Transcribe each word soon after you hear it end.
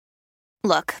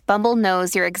Look, Bumble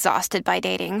knows you're exhausted by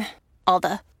dating. All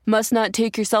the must not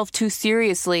take yourself too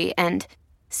seriously and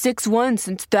 6'1"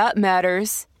 since that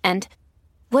matters. And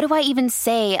what do I even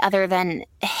say other than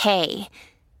hey?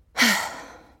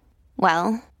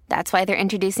 Well, that's why they're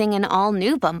introducing an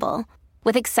all-new Bumble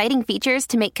with exciting features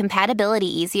to make compatibility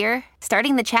easier,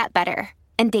 starting the chat better,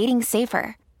 and dating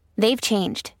safer. They've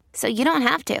changed, so you don't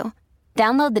have to.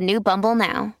 Download the new Bumble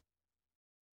now.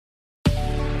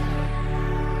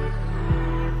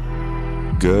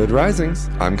 Good risings.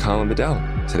 I'm Colin Bedell.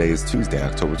 Today is Tuesday,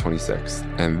 October 26th,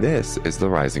 and this is The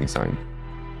Rising Sign.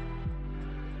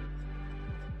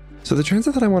 So the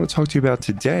transit that I want to talk to you about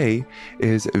today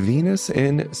is Venus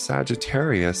in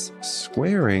Sagittarius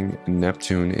squaring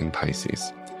Neptune in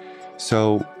Pisces.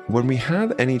 So when we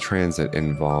have any transit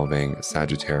involving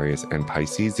Sagittarius and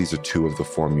Pisces, these are two of the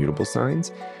four mutable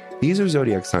signs. These are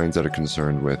zodiac signs that are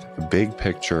concerned with big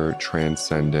picture,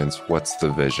 transcendence, what's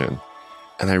the vision?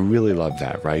 And I really love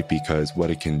that, right? Because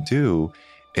what it can do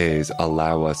is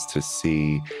allow us to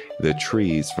see the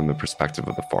trees from the perspective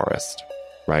of the forest,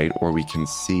 right? Or we can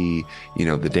see,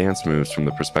 the dance moves from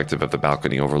the perspective of the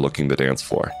balcony overlooking the dance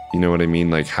floor. You know what I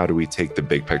mean? Like, how do we take the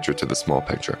big picture to the small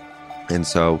picture? And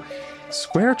so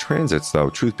square transits, though,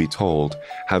 truth be told,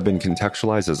 have been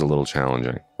contextualized as a little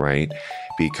challenging, right?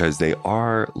 Because they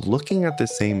are looking at the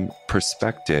same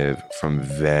perspective from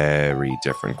very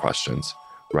different questions,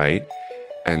 right?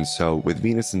 And so with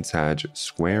Venus and Sag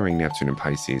squaring Neptune and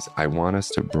Pisces, I want us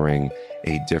to bring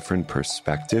a different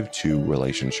perspective to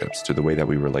relationships, to the way that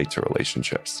we relate to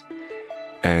relationships.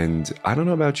 And I don't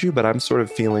know about you, but I'm sort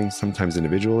of feeling sometimes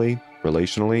individually,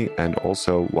 relationally, and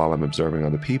also while I'm observing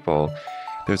other people,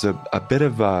 there's a bit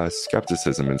of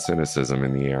skepticism and cynicism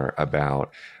in the air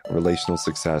about relational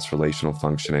success, relational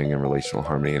functioning, and relational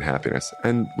harmony and happiness.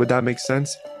 And would that make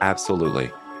sense? Absolutely.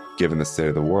 Given the state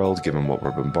of the world, given what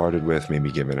we're bombarded with, maybe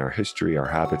given our history, our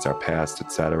habits, our past,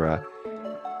 etc.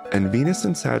 And Venus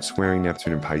and Sag squaring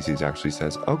Neptune and Pisces actually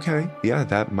says, okay, yeah,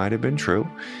 that might have been true.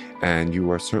 And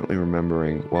you are certainly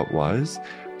remembering what was,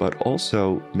 but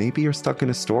also maybe you're stuck in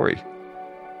a story.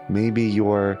 Maybe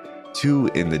you're too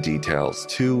in the details,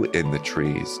 too in the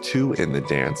trees, too in the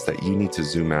dance that you need to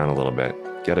zoom out a little bit,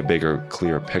 get a bigger,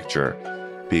 clearer picture.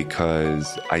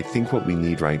 Because I think what we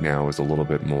need right now is a little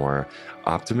bit more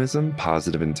optimism,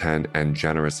 positive intent, and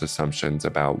generous assumptions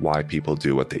about why people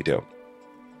do what they do.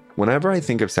 Whenever I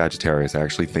think of Sagittarius, I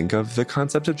actually think of the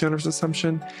concept of generous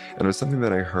assumption. And it was something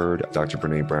that I heard Dr.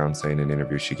 Brene Brown say in an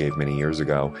interview she gave many years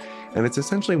ago. And it's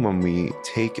essentially when we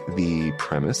take the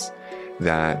premise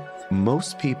that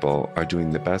most people are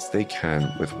doing the best they can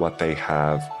with what they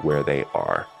have where they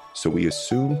are. So we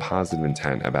assume positive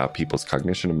intent about people's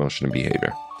cognition, emotion, and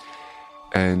behavior.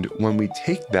 And when we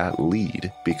take that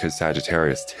lead, because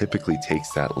Sagittarius typically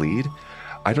takes that lead,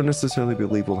 I don't necessarily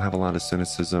believe we'll have a lot of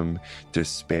cynicism,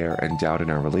 despair, and doubt in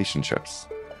our relationships.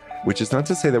 Which is not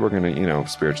to say that we're going to,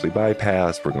 spiritually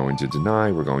bypass, we're going to deny,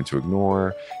 we're going to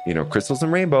ignore, crystals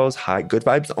and rainbows, high, good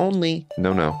vibes only.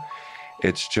 No.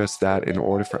 It's just that in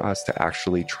order for us to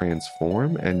actually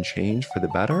transform and change for the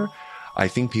better, I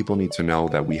think people need to know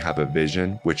that we have a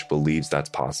vision which believes that's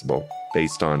possible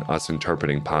based on us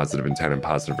interpreting positive intent and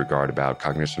positive regard about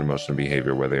cognition, emotion, and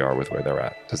behavior where they are with where they're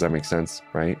at. Does that make sense,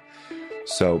 right?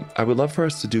 So I would love for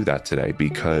us to do that today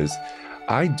because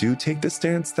I do take the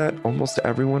stance that almost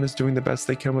everyone is doing the best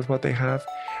they can with what they have.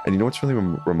 And you know what's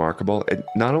really remarkable? It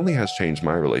not only has changed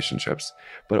my relationships,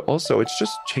 but also it's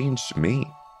just changed me.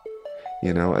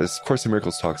 As Course in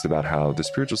Miracles talks about how the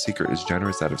spiritual seeker is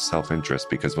generous out of self-interest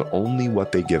because only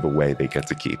what they give away, they get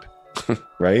to keep,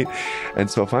 right? And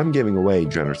so if I'm giving away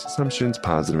generous assumptions,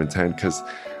 positive intent, because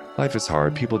life is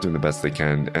hard, people doing the best they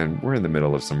can, and we're in the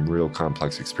middle of some real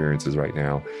complex experiences right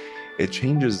now, it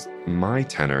changes my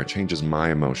tenor, it changes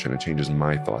my emotion, it changes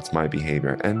my thoughts, my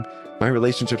behavior, and my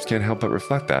relationships can't help but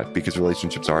reflect that because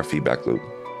relationships are a feedback loop.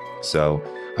 So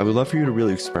I would love for you to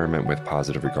really experiment with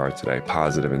positive regard today,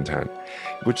 positive intent,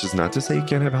 which is not to say you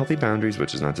can't have healthy boundaries,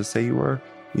 which is not to say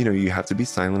you have to be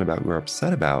silent about what you're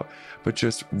upset about, but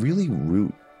just really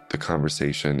root the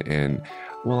conversation in,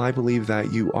 well, I believe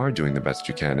that you are doing the best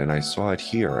you can, and I saw it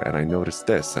here, and I noticed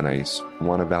this, and I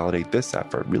want to validate this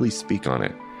effort. Really speak on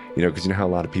it. Because how a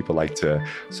lot of people like to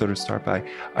sort of start by,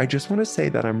 I just want to say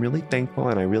that I'm really thankful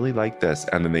and I really like this.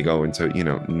 And then they go into,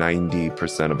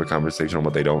 90% of a conversation on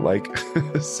what they don't like.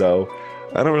 So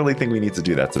I don't really think we need to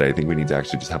do that today. I think we need to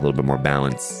actually just have a little bit more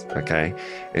balance, okay,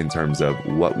 in terms of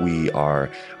what we are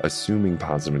assuming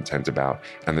positive intent about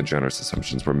and the generous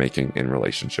assumptions we're making in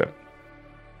relationship.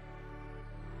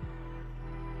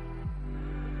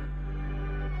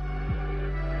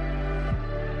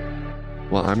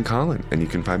 Well, I'm Colin, and you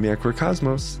can find me at Queer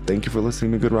Cosmos. Thank you for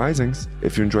listening to Good Risings.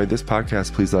 If you enjoyed this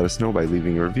podcast, please let us know by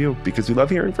leaving a review, because we love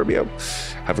hearing from you.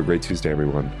 Have a great Tuesday,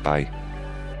 everyone. Bye.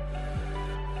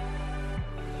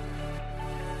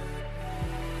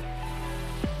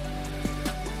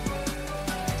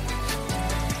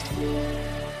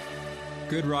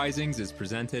 Good Risings is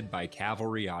presented by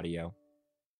Cavalry Audio.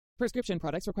 Prescription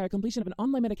products require completion of an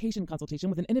online medication consultation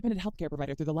with an independent healthcare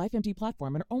provider through the LifeMD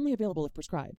platform and are only available if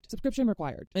prescribed. Subscription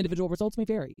required. Individual results may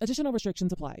vary. Additional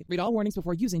restrictions apply. Read all warnings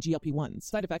before using GLP-1s.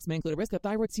 Side effects may include a risk of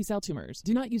thyroid C-cell tumors.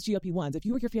 Do not use GLP-1s if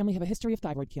you or your family have a history of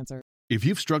thyroid cancer. If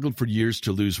you've struggled for years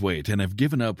to lose weight and have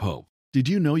given up hope, did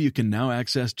you know you can now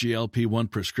access GLP-1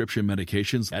 prescription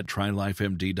medications at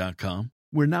TryLifeMD.com?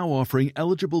 We're now offering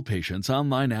eligible patients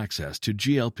online access to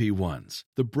GLP-1s,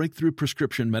 the breakthrough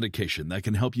prescription medication that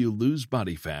can help you lose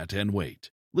body fat and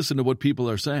weight. Listen to what people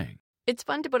are saying. It's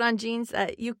fun to put on jeans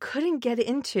that you couldn't get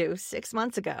into 6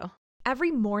 months ago.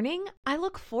 Every morning, I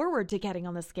look forward to getting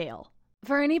on the scale.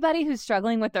 For anybody who's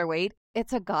struggling with their weight,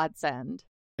 it's a godsend.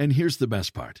 And here's the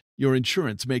best part. Your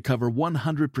insurance may cover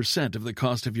 100% of the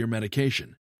cost of your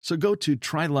medication. So go to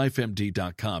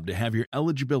TryLifeMD.com to have your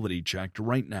eligibility checked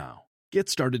right now. Get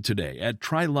started today at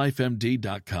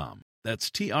TryLifeMD.com. That's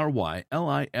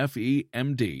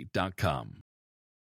TryLifeMD.com.